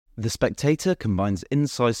The Spectator combines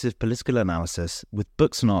incisive political analysis with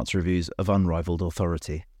books and arts reviews of unrivalled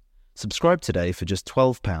authority. Subscribe today for just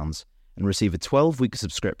 £12 and receive a 12-week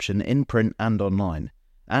subscription in print and online,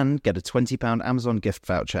 and get a £20 Amazon gift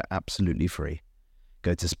voucher absolutely free.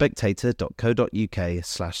 Go to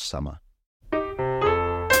spectator.co.uk/summer.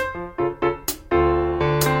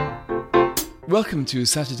 Welcome to a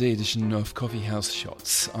Saturday edition of Coffee House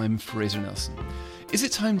Shots. I'm Fraser Nelson. Is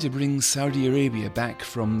it time to bring Saudi Arabia back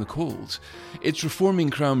from the cold? Its reforming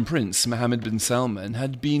Crown Prince, Mohammed bin Salman,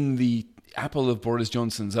 had been the apple of Boris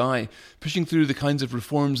Johnson's eye, pushing through the kinds of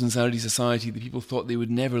reforms in Saudi society that people thought they would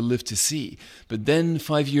never live to see. But then,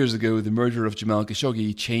 5 years ago, the murder of Jamal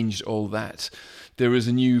Khashoggi changed all that. There is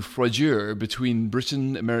a new fracture between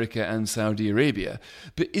Britain, America and Saudi Arabia.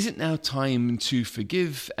 But is it now time to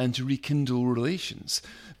forgive and to rekindle relations?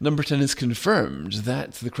 Number 10 has confirmed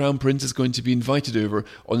that the Crown Prince is going to be invited over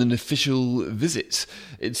on an official visit.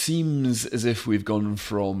 It seems as if we've gone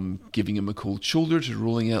from giving him a cold shoulder to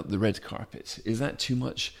rolling out the red carpet. Is that too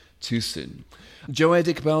much too soon? Jawad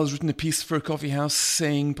Iqbal has written a piece for Coffee House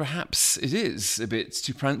saying perhaps it is a bit.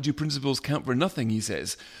 Do principles count for nothing, he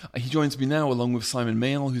says. He joins me now along with Simon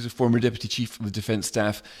Mayall, who's a former Deputy Chief of the Defence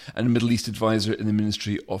Staff and a Middle East advisor in the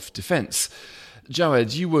Ministry of Defence.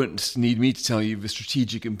 Jawad, you won't need me to tell you the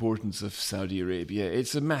strategic importance of Saudi Arabia.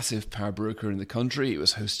 It's a massive power broker in the country. It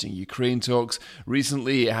was hosting Ukraine talks.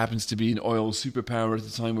 Recently, it happens to be an oil superpower at the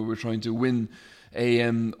time where we're trying to win a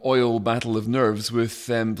oil battle of nerves with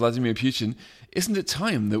Vladimir Putin. Isn't it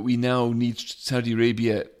time that we now need Saudi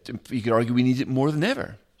Arabia? You could argue we need it more than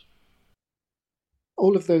ever.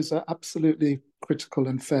 All of those are absolutely critical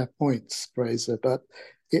and fair points, Fraser, but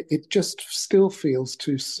it just still feels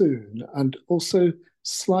too soon and also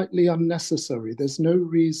slightly unnecessary. There's no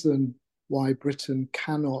reason why Britain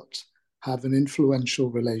cannot have an influential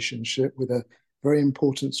relationship with a very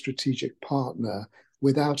important strategic partner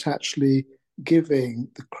without actually giving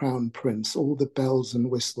the Crown Prince all the bells and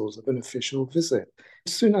whistles of an official visit.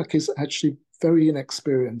 Sunak is actually very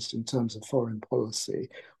inexperienced in terms of foreign policy.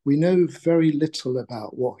 We know very little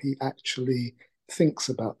about what he actually thinks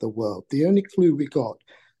about the world. The only clue we got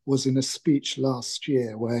was in a speech last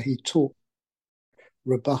year where he talked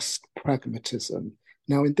robust pragmatism.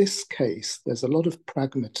 Now, in this case, there's a lot of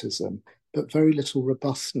pragmatism, but very little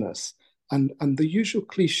robustness. And the usual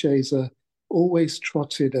cliches are always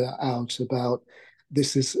trotted out about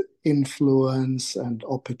this is influence and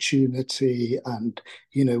opportunity and,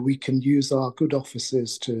 we can use our good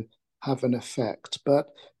offices to have an effect.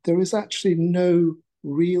 But there is actually no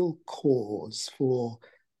real cause for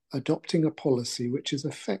adopting a policy which is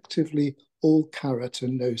effectively all carrot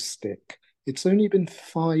and no stick. It's only been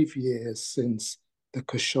 5 years since the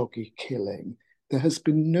Khashoggi killing. There has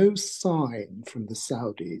been no sign from the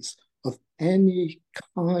Saudis of any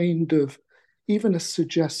kind of, even a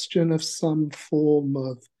suggestion of some form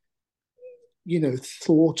of,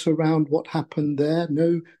 thought around what happened there.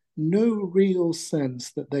 No real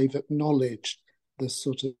sense that they've acknowledged the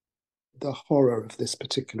horror of this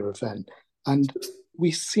particular event. And we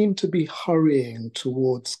seem to be hurrying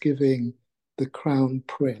towards giving the Crown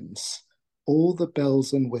Prince all the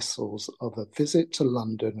bells and whistles of a visit to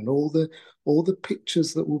London and all the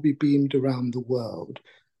pictures that will be beamed around the world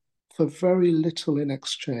for very little in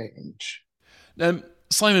exchange.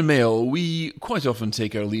 Simon Mayall, we quite often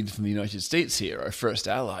take our lead from the United States here, our first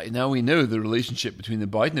ally. Now we know the relationship between the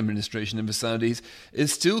Biden administration and the Saudis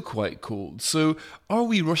is still quite cold. So are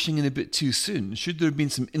we rushing in a bit too soon? Should there have been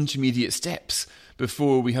some intermediate steps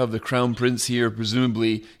before we have the Crown Prince here,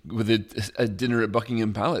 presumably with a dinner at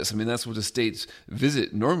Buckingham Palace? I mean, that's what a state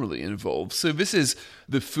visit normally involves. So this is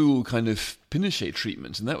the full kind of Pinochet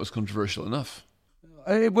treatment, and that was controversial enough.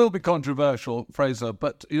 It will be controversial, Fraser,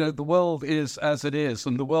 but, the world is as it is,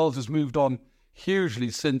 and the world has moved on hugely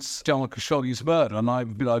since Jamal Khashoggi's murder, and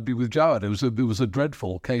I'd be with Jawad. It was a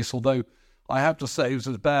dreadful case, although I have to say it was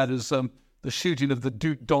as bad as the shooting of the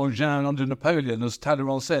Duc d'Enghien under Napoleon. As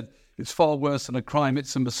Talleyrand said, it's far worse than a crime,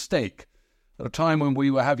 it's a mistake. At a time when we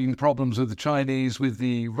were having problems with the Chinese, with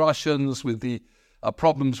the Russians, with the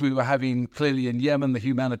problems we were having clearly in Yemen, the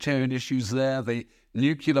humanitarian issues there, the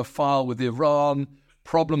nuclear file with Iran,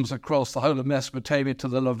 problems across the whole of Mesopotamia to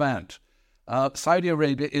the Levant. Saudi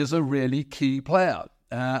Arabia is a really key player.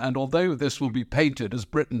 And although this will be painted as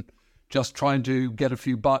Britain just trying to get a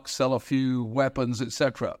few bucks, sell a few weapons,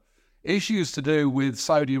 etc., issues to do with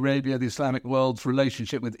Saudi Arabia, the Islamic world's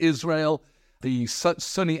relationship with Israel, the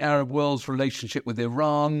Sunni Arab world's relationship with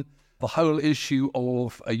Iran, the whole issue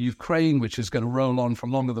of Ukraine, which is going to roll on for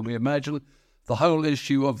longer than we imagine, the whole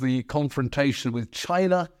issue of the confrontation with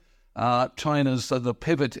China, China's the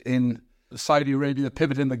pivot in Saudi Arabia, the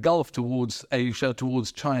pivot in the Gulf towards Asia,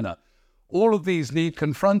 towards China. All of these need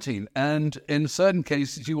confronting, and in certain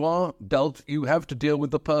cases you have to deal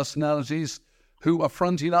with the personalities who are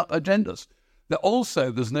fronting up agendas.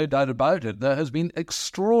 There's no doubt about it, there has been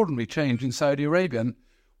extraordinary change in Saudi Arabia. And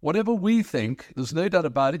whatever we think, there's no doubt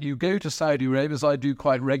about it, you go to Saudi Arabia, as I do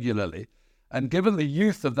quite regularly, and given the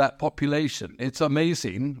youth of that population, it's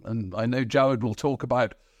amazing. And I know Jawad will talk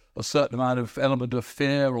about a certain amount of element of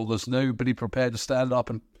fear, or there's nobody prepared to stand up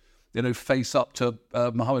and face up to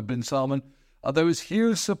Mohammed bin Salman. There is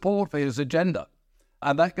huge support for his agenda,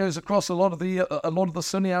 and that goes across a lot of the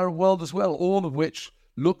Sunni Arab world as well. All of which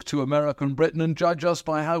look to America and Britain and judge us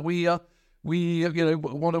by how we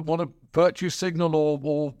want to virtue signal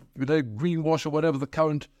or greenwash or whatever the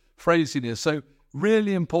current phrasing is. So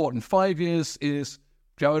really important. 5 years is,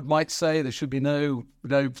 Jawad might say, there should be no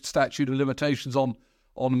statute of limitations on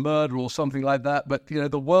murder or something like that. But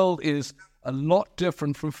the world is a lot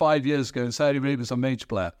different from 5 years ago, and Saudi Arabia is a major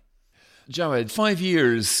player. Jawad, 5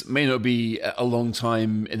 years may not be a long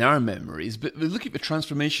time in our memories, but look at the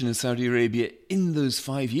transformation in Saudi Arabia in those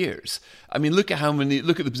 5 years. I mean, look at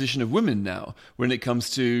the position of women now when it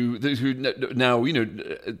comes to now,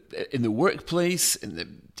 in the workplace, in the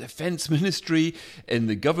defense ministry, in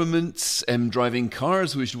the governments, driving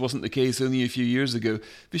cars, which wasn't the case only a few years ago.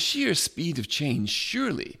 The sheer speed of change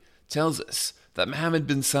surely tells us that Mohammed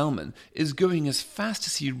bin Salman is going as fast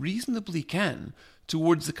as he reasonably can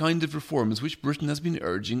towards the kind of reforms which Britain has been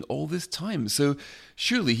urging all this time. So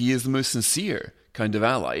surely he is the most sincere kind of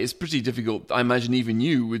ally. It's pretty difficult. I imagine even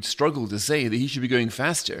you would struggle to say that he should be going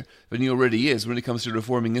faster than he already is when it comes to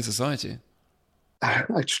reforming his society.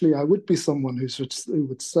 Actually, I would be someone who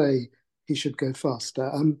would say he should go faster.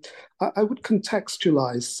 I would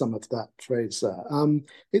contextualize some of that, Fraser.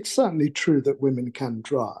 It's certainly true that women can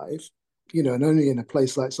drive, and only in a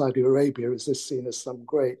place like Saudi Arabia is this seen as some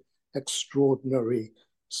great, extraordinary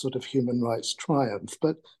sort of human rights triumph.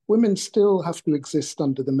 But women still have to exist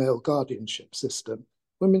under the male guardianship system.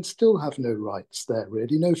 Women still have no rights there,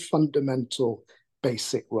 really, no fundamental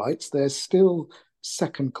basic rights. They're still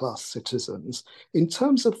second-class citizens. In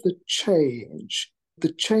terms of the change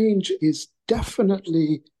is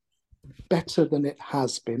definitely better than it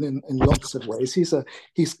has been in lots of ways.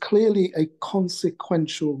 He's clearly a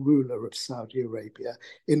consequential ruler of Saudi Arabia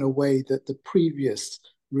in a way that the previous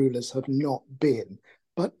rulers have not been.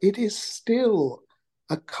 But it is still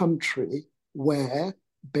a country where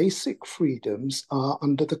basic freedoms are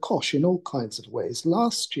under the cosh in all kinds of ways.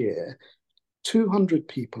 Last year, 200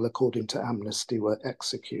 people, according to Amnesty, were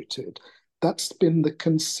executed. That's been the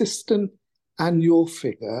consistent annual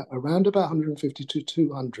figure, around about 150 to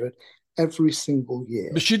 200 every single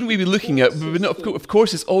year. But shouldn't we be looking at, of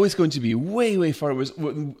course it's always going to be way, way far worse.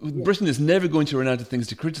 Britain is never going to run out of things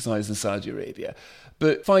to criticise in Saudi Arabia.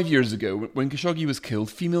 But 5 years ago, when Khashoggi was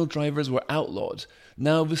killed, female drivers were outlawed.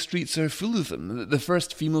 Now the streets are full of them. The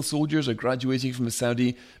first female soldiers are graduating from a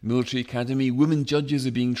Saudi military academy. Women judges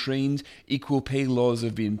are being trained. Equal pay laws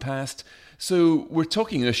have been passed. So we're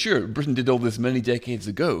talking, sure, Britain did all this many decades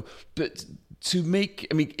ago, but do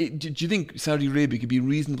you think Saudi Arabia could be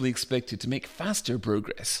reasonably expected to make faster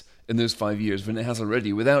progress in those 5 years than it has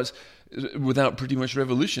already without pretty much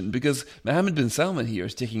revolution? Because Mohammed bin Salman here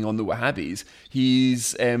is taking on the Wahhabis.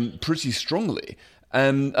 He's pretty strongly.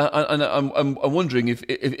 And I'm wondering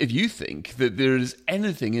if you think that there is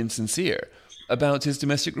anything insincere about his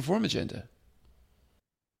domestic reform agenda.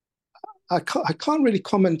 I can't really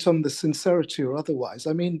comment on the sincerity or otherwise.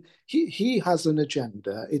 I mean, he has an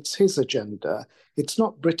agenda. It's his agenda. It's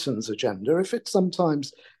not Britain's agenda. If it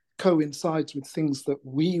sometimes coincides with things that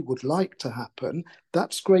we would like to happen,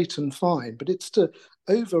 that's great and fine. But it's to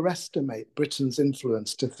overestimate Britain's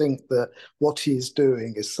influence to think that what he's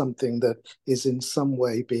doing is something that is in some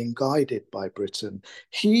way being guided by Britain.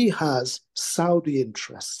 He has Saudi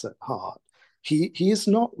interests at heart. He is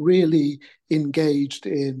not really engaged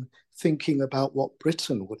in thinking about what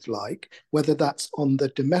Britain would like, whether that's on the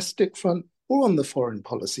domestic front or on the foreign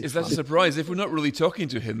policy front. Is that a surprise? If we're not really talking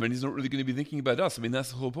to him, then he's not really going to be thinking about us. I mean, that's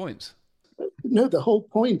the whole point. No, the whole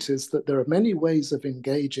point is that there are many ways of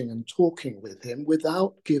engaging and talking with him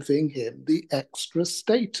without giving him the extra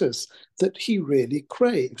status that he really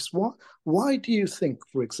craves. Why do you think,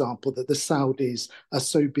 for example, that the Saudis are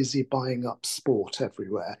so busy buying up sport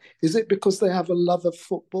everywhere? Is it because they have a love of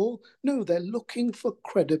football? No, they're looking for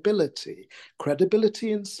credibility.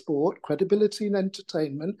 Credibility in sport, credibility in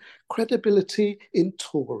entertainment, credibility in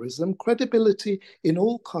tourism, credibility in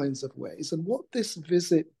all kinds of ways. And what this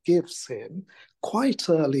visit gives him, quite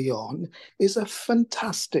early on is a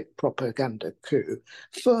fantastic propaganda coup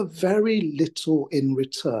for very little in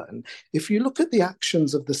return. If you look at the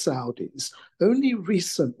actions of the Saudis, only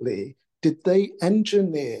recently did they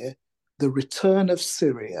engineer the return of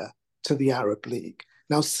Syria to the Arab League.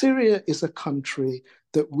 Now, Syria is a country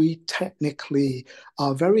that we technically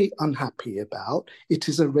are very unhappy about. It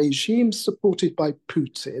is a regime supported by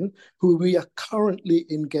Putin, who we are currently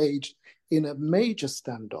engaged in a major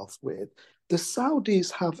standoff with. The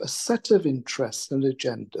Saudis have a set of interests and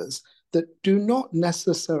agendas that do not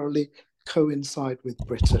necessarily coincide with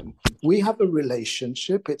Britain. We have a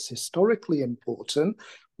relationship, it's historically important.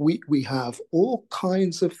 We have all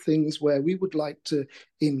kinds of things where we would like to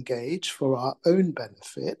engage for our own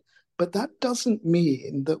benefit, but that doesn't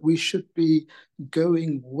mean that we should be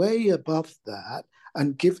going way above that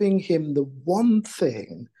and giving him the one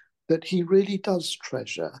thing that he really does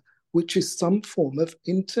treasure, which is some form of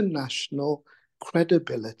international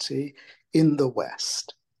credibility in the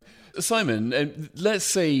West. Simon, let's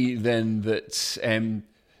say then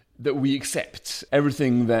that we accept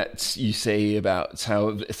everything that you say about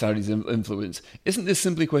how Saudi's influence. Isn't this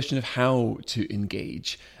simply a question of how to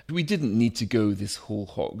engage? We didn't need to go this whole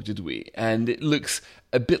hog, did we? And it looks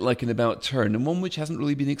a bit like an about turn, and one which hasn't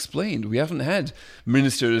really been explained. We haven't had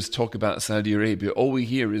ministers talk about Saudi Arabia. All we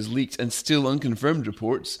hear is leaked and still unconfirmed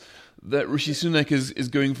reports that Rishi Sunak is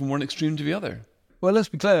going from one extreme to the other. Well, let's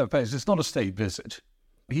be clear, Pace, it's not a state visit.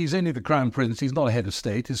 He's only the crown prince. He's not a head of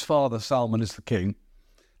state. His father, Salman, is the king.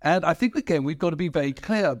 And I think, again, we've got to be very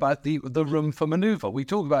clear about the room for manoeuvre. We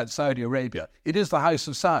talk about Saudi Arabia. It is the House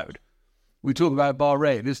of Saud. We talk about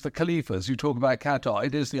Bahrain. It's the Khalifas. You talk about Qatar.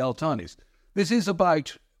 It is the Al Thanis. This is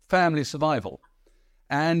about family survival.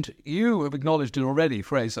 And you have acknowledged it already,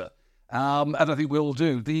 Fraser, and I think we all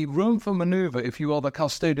do. The room for manoeuvre, if you are the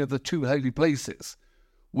custodian of the two holy places,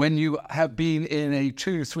 when you have been in a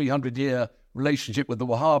 200-300-year relationship with the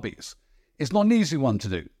Wahhabis, it's not an easy one to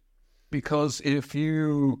do. Because if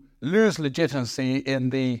you lose legitimacy in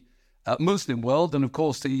the Muslim world, and of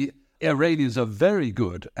course the Iranians are very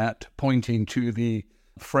good at pointing to the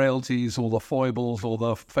frailties or the foibles or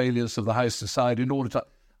the failures of the House of Saud in order to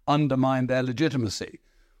undermine their legitimacy.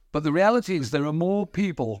 But the reality is there are more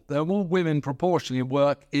people, there are more women proportionally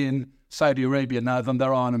work in Saudi Arabia now than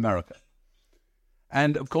there are in America.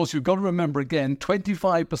 And of course you've got to remember again,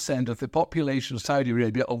 25% of the population of Saudi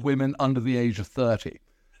Arabia are women under the age of 30.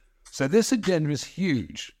 So this agenda is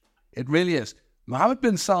huge. It really is. Mohammed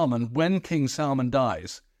bin Salman, when King Salman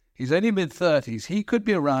dies, he's only mid-30s. He could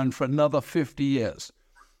be around for another 50 years.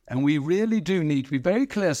 And we really do need to be very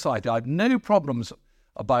clear-sighted. I have no problems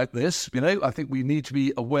about this. I think we need to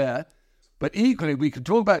be aware. But equally, we could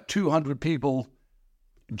talk about 200 people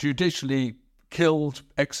judicially killed,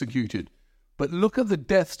 executed. But look at the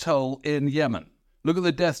death toll in Yemen. Look at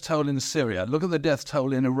the death toll in Syria. Look at the death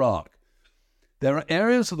toll in Iraq. There are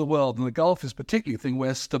areas of the world, and the Gulf is particularly a thing,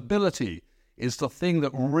 where stability is the thing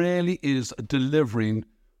that really is delivering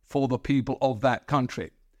for the people of that country.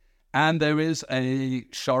 And there is a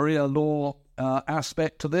Sharia law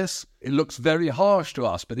aspect to this. It looks very harsh to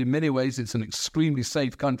us, but in many ways it's an extremely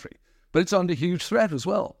safe country. But it's under huge threat as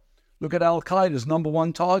well. Look at Al-Qaeda's number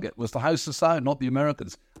one target was the House of Saud, not the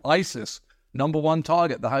Americans. ISIS, number one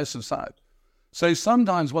target, the House of Saud. So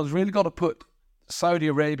sometimes one's really got to put Saudi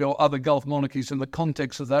Arabia or other Gulf monarchies in the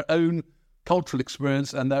context of their own cultural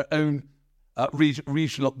experience and their own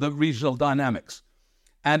regional dynamics.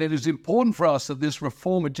 And it is important for us that this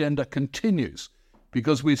reform agenda continues,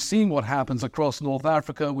 because we've seen what happens across North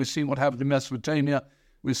Africa, we've seen what happened in Mesopotamia,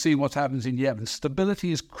 we've seen what happens in Yemen.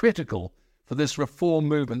 Stability is critical for this reform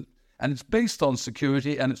movement, and it's based on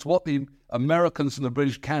security, and it's what the Americans and the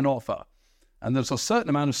British can offer. And there's a certain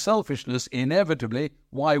amount of selfishness, inevitably.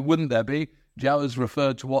 Why wouldn't there be? Jawad's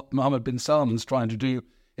referred to what Mohammed bin Salman's trying to do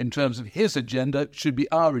in terms of his agenda. It should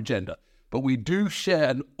be our agenda. But we do share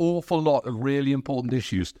an awful lot of really important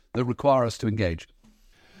issues that require us to engage.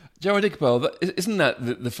 Jawad Iqbal, isn't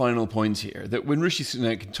that the final point here? That when Rishi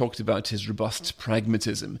Sunak talked about his robust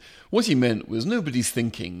pragmatism, what he meant was nobody's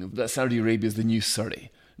thinking that Saudi Arabia is the new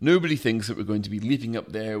Surrey. Nobody thinks that we're going to be leaping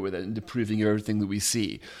up there and improving everything that we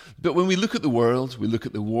see. But when we look at the world, we look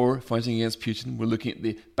at the war fighting against Putin, we're looking at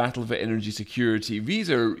the battle for energy security. These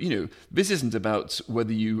are, this isn't about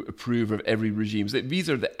whether you approve of every regime. These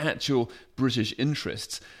are the actual British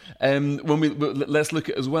interests. Let's look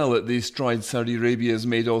at as well at the strides Saudi Arabia has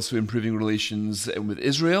made also improving relations with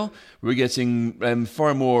Israel. We're getting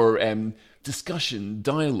far more discussion,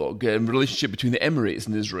 dialogue, and relationship between the Emirates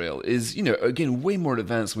and Israel is, again, way more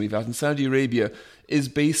advanced than we've had. And Saudi Arabia is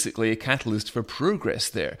basically a catalyst for progress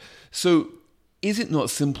there. So is it not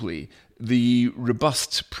simply the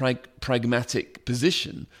robust, pragmatic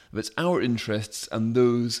position that our interests and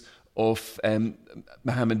those of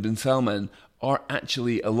Mohammed bin Salman are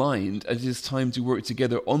actually aligned, and it is time to work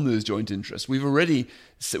together on those joint interests. We've already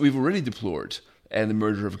deplored the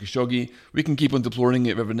murder of Khashoggi. We can keep on deploring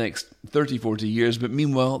it over the next 30, 40 years, but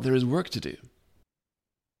meanwhile, there is work to do.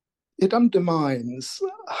 It undermines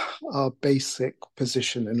our basic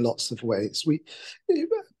position in lots of ways.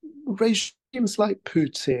 Regimes like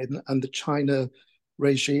Putin and the China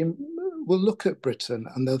regime will look at Britain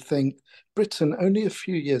and they'll think Britain only a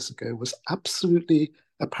few years ago was absolutely,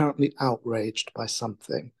 apparently outraged by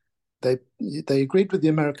something. They agreed with the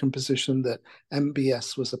American position that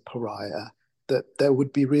MBS was a pariah, that there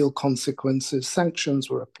would be real consequences. Sanctions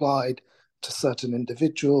were applied to certain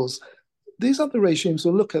individuals. These other regimes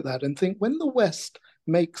will look at that and think when the West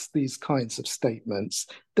makes these kinds of statements,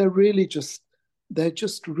 they're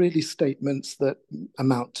just really statements that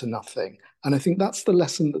amount to nothing. And I think that's the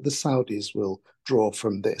lesson that the Saudis will draw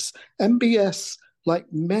from this. MBS, like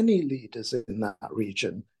many leaders in that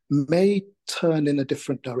region, may turn in a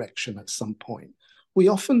different direction at some point. We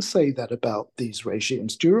often say that about these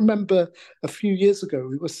regimes. Do you remember a few years ago,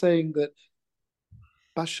 we were saying that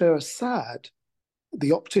Bashar Assad,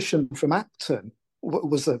 the optician from Acton,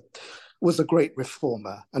 was a great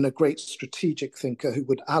reformer and a great strategic thinker who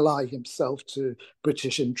would ally himself to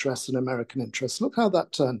British interests and American interests. Look how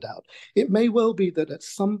that turned out. It may well be that at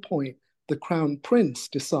some point the Crown Prince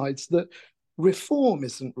decides that reform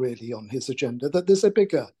isn't really on his agenda, that there's a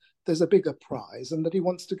bigger prize and that he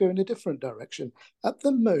wants to go in a different direction. At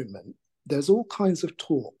the moment, there's all kinds of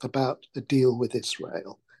talk about a deal with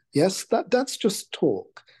Israel. Yes, that's just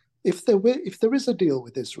talk. If there is a deal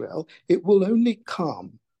with Israel, it will only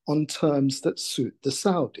come on terms that suit the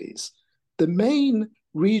Saudis. The main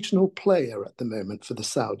regional player at the moment for the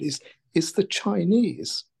Saudis is the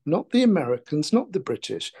Chinese, not the Americans, not the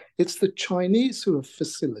British. It's the Chinese who have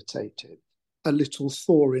facilitated a little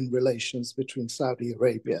thaw in relations between Saudi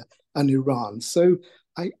Arabia and Iran. So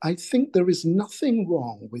I think there is nothing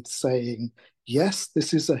wrong with saying, yes,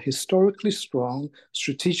 this is a historically strong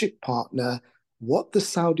strategic partner. What the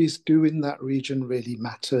Saudis do in that region really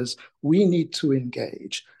matters. We need to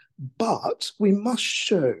engage. But we must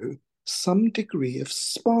show some degree of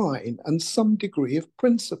spine and some degree of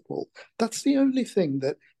principle. That's the only thing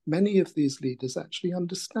that many of these leaders actually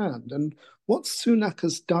understand. And what Sunak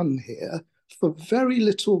has done here, for very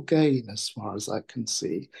little gain as far as I can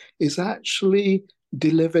see, is actually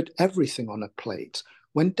delivered everything on a plate.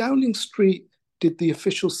 When Downing Street did the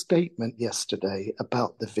official statement yesterday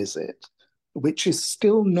about the visit, which is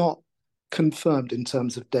still not confirmed in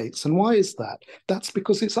terms of dates. And why is that? That's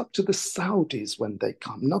because it's up to the Saudis when they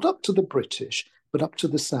come, not up to the British, but up to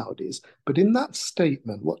the Saudis. But in that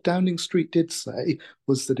statement, what Downing Street did say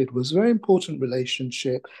was that it was a very important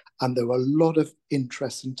relationship and there were a lot of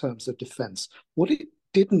interest in terms of defense. What it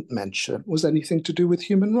didn't mention was anything to do with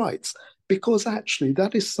human rights, because actually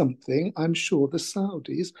that is something I'm sure the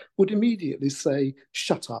Saudis would immediately say,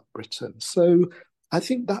 shut up, Britain. So I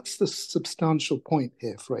think that's the substantial point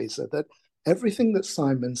here, Fraser, that everything that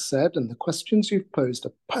Simon said and the questions you've posed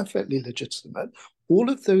are perfectly legitimate. All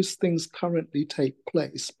of those things currently take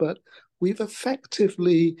place, but we've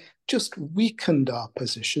effectively just weakened our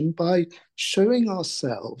position by showing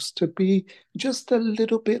ourselves to be just a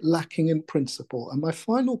little bit lacking in principle. And my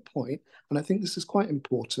final point, and I think this is quite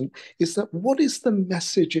important, is that what is the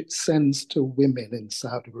message it sends to women in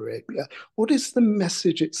Saudi Arabia? What is the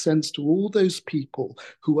message it sends to all those people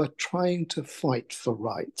who are trying to fight for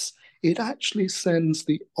rights? It actually sends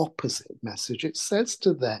the opposite message. It says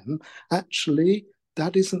to them, actually,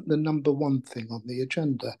 that isn't the number one thing on the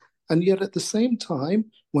agenda. And yet at the same time,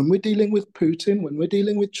 when we're dealing with Putin, when we're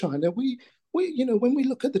dealing with China, we when we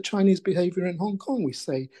look at the Chinese behavior in Hong Kong, we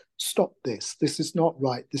say, stop this. This is not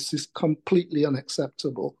right. This is completely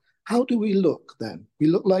unacceptable. How do we look then? We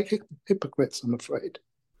look like hypocrites, I'm afraid.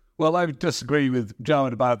 Well, I would disagree with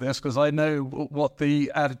Jawad about this because I know what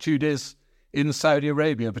the attitude is in Saudi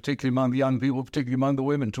Arabia, particularly among the young people, particularly among the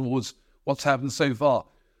women, towards what's happened so far.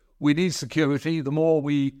 We need security. The more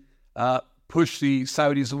we push the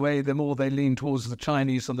Saudis away, the more they lean towards the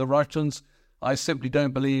Chinese and the Russians. I simply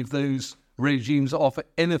don't believe those regimes offer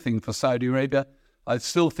anything for Saudi Arabia. I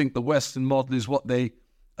still think the Western model is what they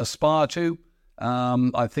aspire to.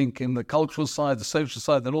 I think in the cultural side, the social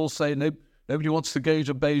side, they'll all say nobody wants to go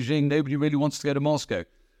to Beijing, nobody really wants to go to Moscow.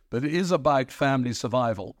 But it is about family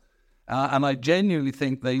survival. And I genuinely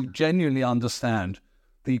think they genuinely understand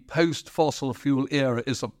the post-fossil fuel era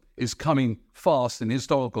is coming fast in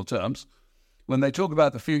historical terms. When they talk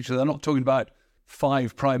about the future, they're not talking about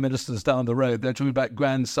 5 prime ministers down the road. They're talking about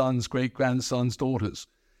grandsons, great-grandsons, daughters.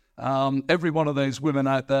 Every one of those women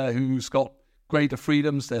out there who's got greater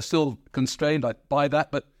freedoms, they're still constrained. I buy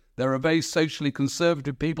that, but they're a very socially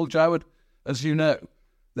conservative people, Jawad, as you know.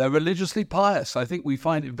 They're religiously pious. I think we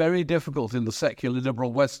find it very difficult in the secular,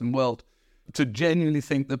 liberal Western world to genuinely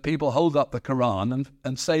think that people hold up the Quran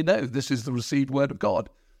and say, no, this is the received word of God.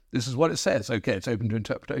 This is what it says. Okay, it's open to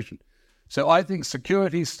interpretation. So I think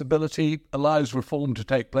security, stability allows reform to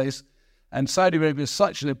take place. And Saudi Arabia is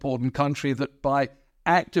such an important country that by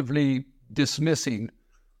actively dismissing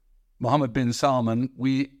Mohammed bin Salman,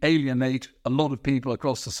 we alienate a lot of people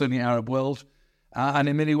across the Sunni Arab world. And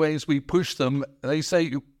in many ways, we push them. They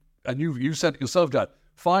say, and you said it yourself, Dad,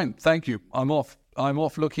 fine, thank you, I'm off. I'm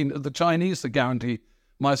off looking at the Chinese to guarantee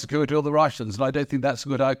my security or the Russians. And I don't think that's a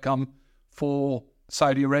good outcome for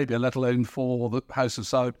Saudi Arabia, let alone for the House of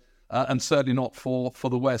Saud, and certainly not for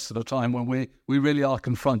the West at a time when we really are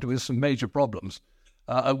confronted with some major problems,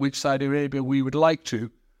 which Saudi Arabia we would like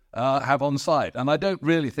to have on side. And I don't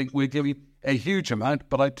really think we're giving a huge amount,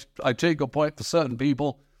 but I take your point for certain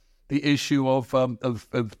people, the issue of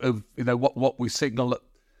what we signal at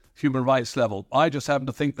human rights level. I just happen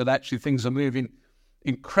to think that actually things are moving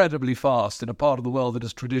incredibly fast in a part of the world that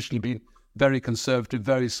has traditionally been very conservative,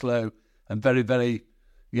 very slow, and very, very,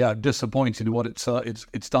 disappointed in what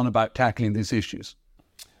it's done about tackling these issues.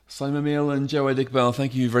 Simon Mayall and Jawad Iqbal,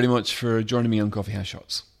 thank you very much for joining me on Coffee House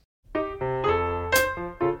Shots.